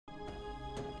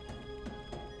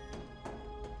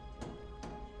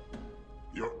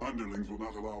Your underlings will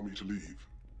not allow me to leave.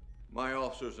 My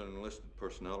officers and enlisted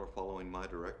personnel are following my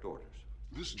direct orders.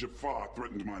 This Jafar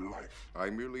threatened my life.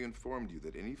 I merely informed you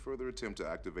that any further attempt to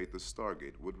activate the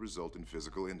Stargate would result in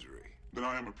physical injury. Then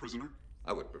I am a prisoner?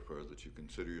 I would prefer that you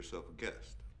consider yourself a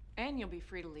guest. And you'll be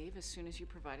free to leave as soon as you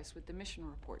provide us with the mission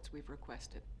reports we've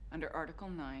requested under Article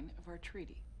 9 of our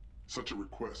treaty. Such a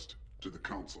request to the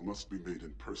Council must be made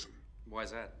in person. Why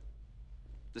is that?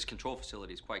 This control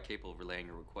facility is quite capable of relaying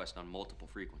a request on multiple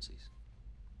frequencies,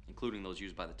 including those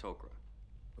used by the Tok'ra.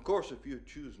 Of course, if you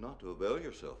choose not to avail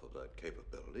yourself of that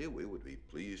capability, we would be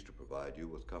pleased to provide you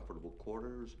with comfortable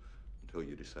quarters until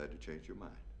you decide to change your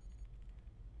mind.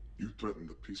 You threaten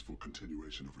the peaceful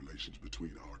continuation of relations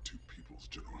between our two peoples,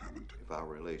 General Hammond. If our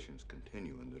relations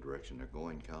continue in the direction they're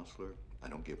going, Counselor, I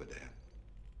don't give a damn.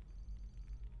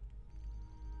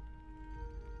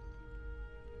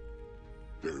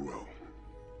 Very well.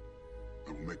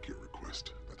 I will make your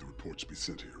request that the reports be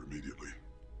sent here immediately.